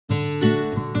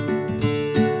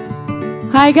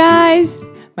Hi guys,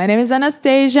 my name is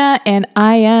Anastasia and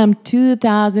I am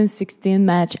 2016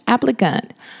 match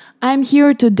applicant. I'm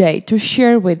here today to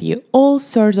share with you all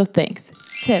sorts of things,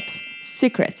 tips,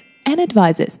 secrets, and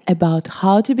advices about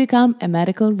how to become a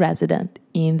medical resident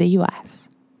in the US.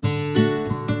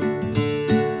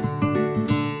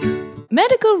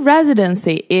 Medical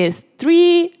residency is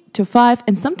 3 to 5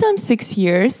 and sometimes 6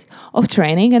 years of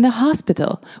training in the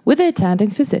hospital with an attending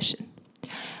physician.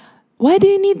 Why do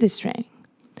you need this training?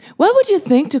 Why would you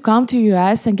think to come to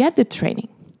US and get the training?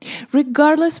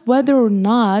 Regardless whether or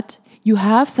not you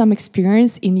have some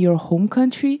experience in your home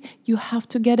country, you have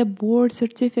to get a board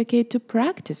certificate to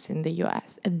practice in the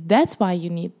US. And that's why you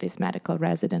need this medical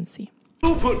residency.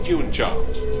 Who put you in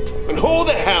charge? And who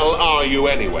the hell are you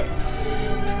anyway?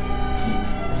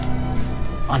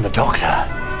 I'm the doctor.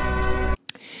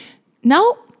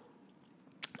 Now,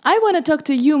 I want to talk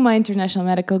to you, my international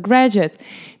medical graduates.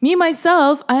 Me,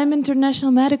 myself, I am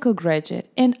international medical graduate,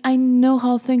 and I know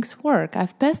how things work.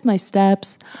 I've passed my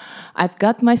steps, I've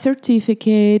got my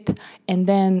certificate, and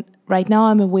then right now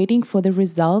I'm waiting for the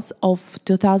results of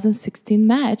 2016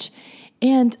 match.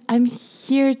 And I'm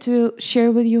here to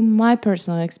share with you my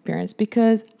personal experience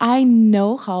because I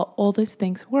know how all these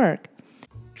things work.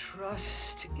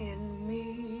 Trust in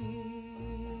me,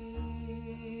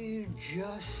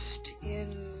 just in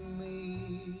me.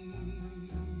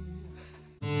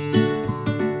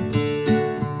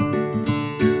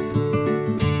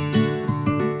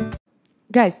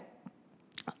 Guys,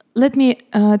 let me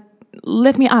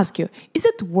ask you, is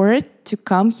it worth to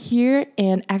come here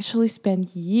and actually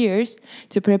spend years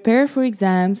to prepare for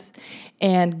exams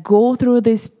and go through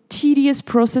this tedious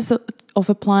process of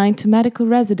applying to medical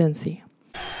residency?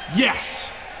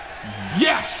 Yes!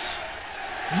 Yes!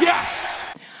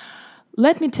 Yes!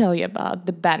 Let me tell you about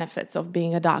the benefits of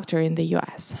being a doctor in the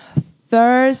US.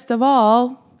 First of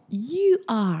all, you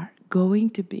are going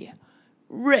to be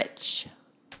rich.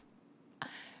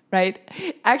 Right?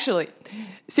 Actually,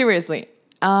 seriously,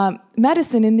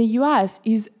 medicine in the US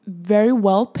is very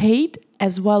well paid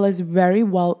as well as very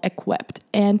well equipped.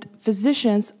 And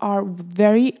physicians are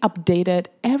very updated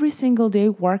every single day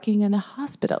working in a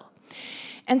hospital.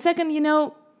 And second,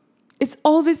 it's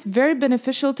always very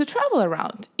beneficial to travel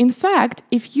around. In fact,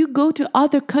 if you go to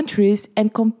other countries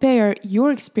and compare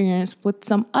your experience with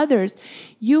some others,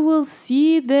 you will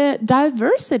see the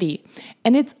diversity.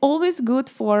 And it's always good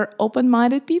for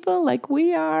open-minded people like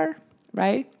we are,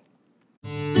 right?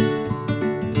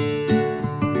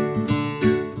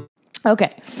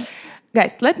 Okay,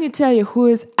 guys, let me tell you who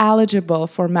is eligible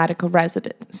for medical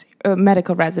residency.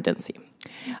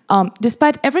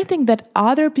 Despite everything that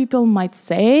other people might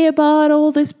say about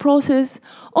all this process,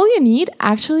 all you need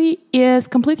actually is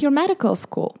complete your medical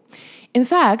school. In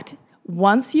fact,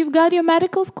 once you've got your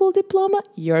medical school diploma,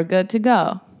 you're good to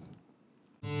go.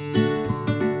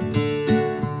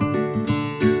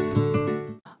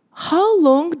 How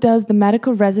long does the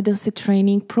medical residency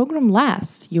training program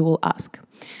last, you will ask?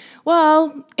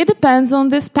 Well, it depends on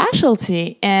the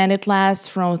specialty, and it lasts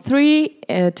from 3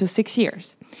 to 6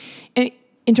 years.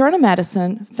 Internal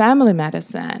medicine, family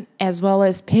medicine, as well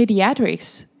as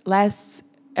pediatrics lasts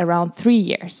around 3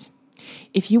 years.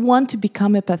 If you want to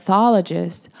become a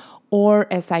pathologist or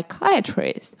a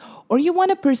psychiatrist, or you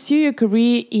want to pursue your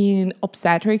career in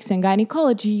obstetrics and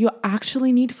gynecology, you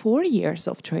actually need 4 years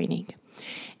of training.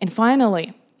 And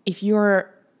finally, if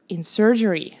you're in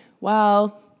surgery,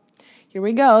 well, here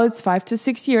we go, it's 5 to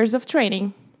 6 years of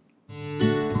training.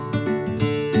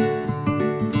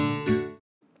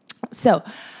 So,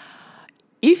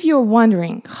 if you're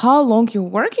wondering how long your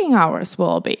working hours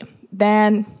will be,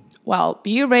 then, well,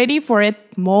 be ready for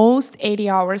at most 80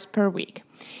 hours per week.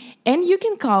 And you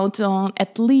can count on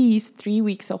at least 3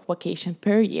 weeks of vacation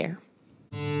per year.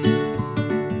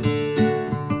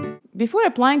 Before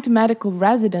applying to medical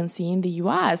residency in the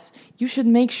US, you should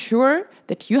make sure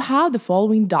that you have the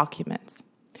following documents.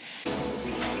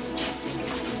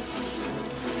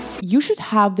 You should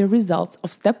have the results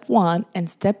of Step 1 and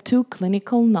Step 2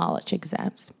 clinical knowledge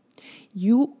exams.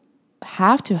 You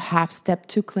have to have Step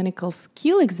 2 clinical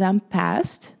skill exam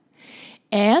passed,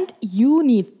 and you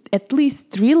need at least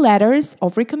 3 letters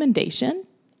of recommendation,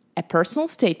 a personal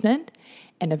statement,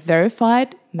 and a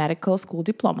verified medical school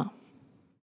diploma.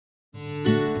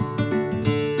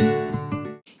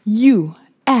 USMLE.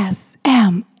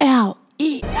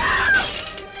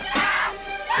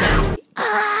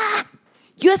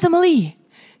 USMLE!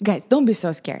 Guys, don't be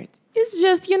so scared. It's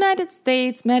just United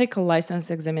States Medical License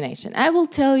Examination. I will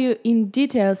tell you in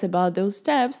details about those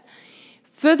steps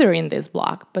further in this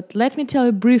blog, but let me tell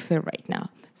you briefly right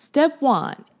now. Step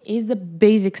 1 is the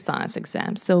basic science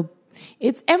exam. So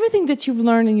It's everything that you've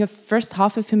learned in your first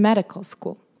half of your medical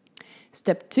school.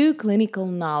 Step 2, clinical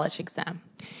knowledge exam.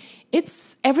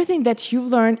 It's everything that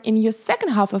you've learned in your second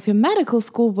half of your medical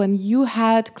school when you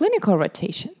had clinical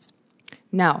rotations.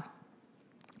 Now,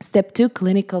 step 2,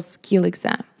 clinical skill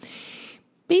exam.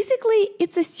 Basically,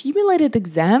 it's a simulated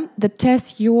exam that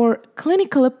tests your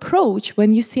clinical approach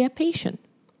when you see a patient.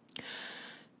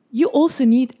 You also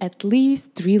need at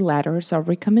least 3 letters of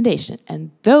recommendation,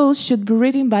 and those should be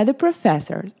written by the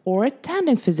professors or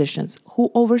attending physicians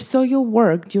who oversaw your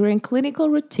work during clinical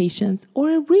rotations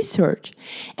or research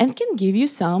and can give you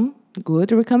some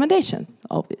good recommendations,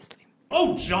 obviously.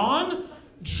 Oh, John?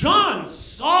 John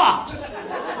sucks!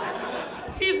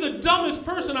 He's the dumbest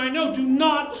person I know. Do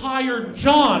not hire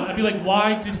John. I'd be like,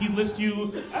 why did he list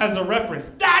you as a reference?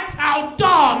 That's how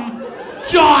dumb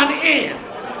John is!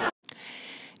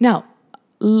 Now,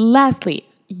 lastly,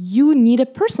 you need a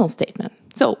personal statement.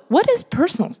 So, what is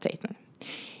personal statement?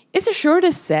 It's a short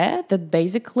essay that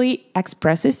basically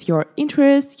expresses your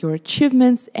interests, your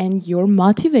achievements, and your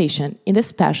motivation in the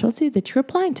specialty that you're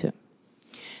applying to.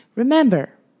 Remember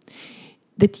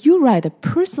that you write a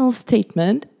personal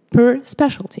statement per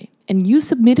specialty, and you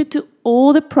submit it to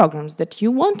all the programs that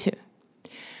you want to.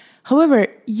 However,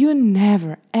 you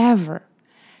never, ever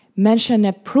mention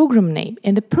a program name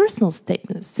in the personal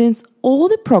statement, since all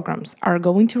the programs are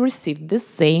going to receive the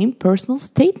same personal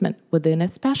statement within a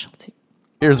specialty.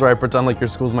 Here's where I pretend like your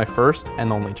school's my first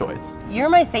and only choice. You're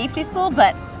my safety school,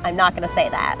 but I'm not going to say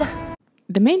that.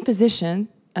 The main positions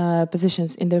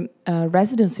in the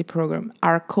residency program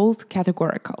are called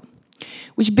categorical,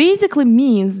 which basically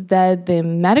means that the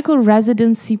medical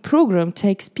residency program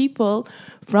takes people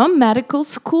from medical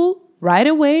school right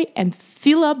away and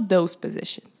fill up those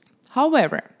positions.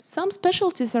 However, some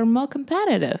specialties are more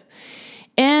competitive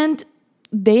and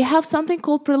they have something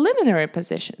called preliminary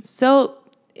positions. So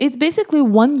it's basically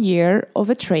 1 year of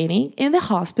a training in the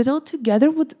hospital together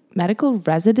with medical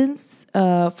residents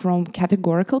from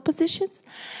categorical positions.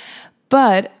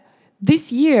 But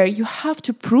this year you have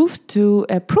to prove to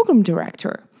a program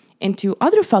director and to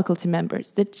other faculty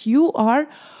members that you are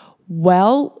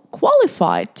well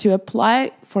qualified to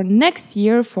apply for next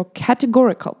year for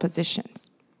categorical positions.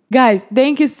 Guys,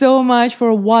 thank you so much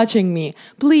for watching me.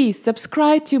 Please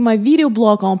subscribe to my video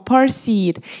blog on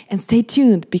Parceed and stay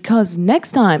tuned because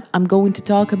next time I'm going to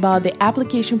talk about the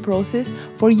application process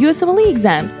for USMLE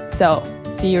exam. So,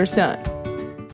 see you soon.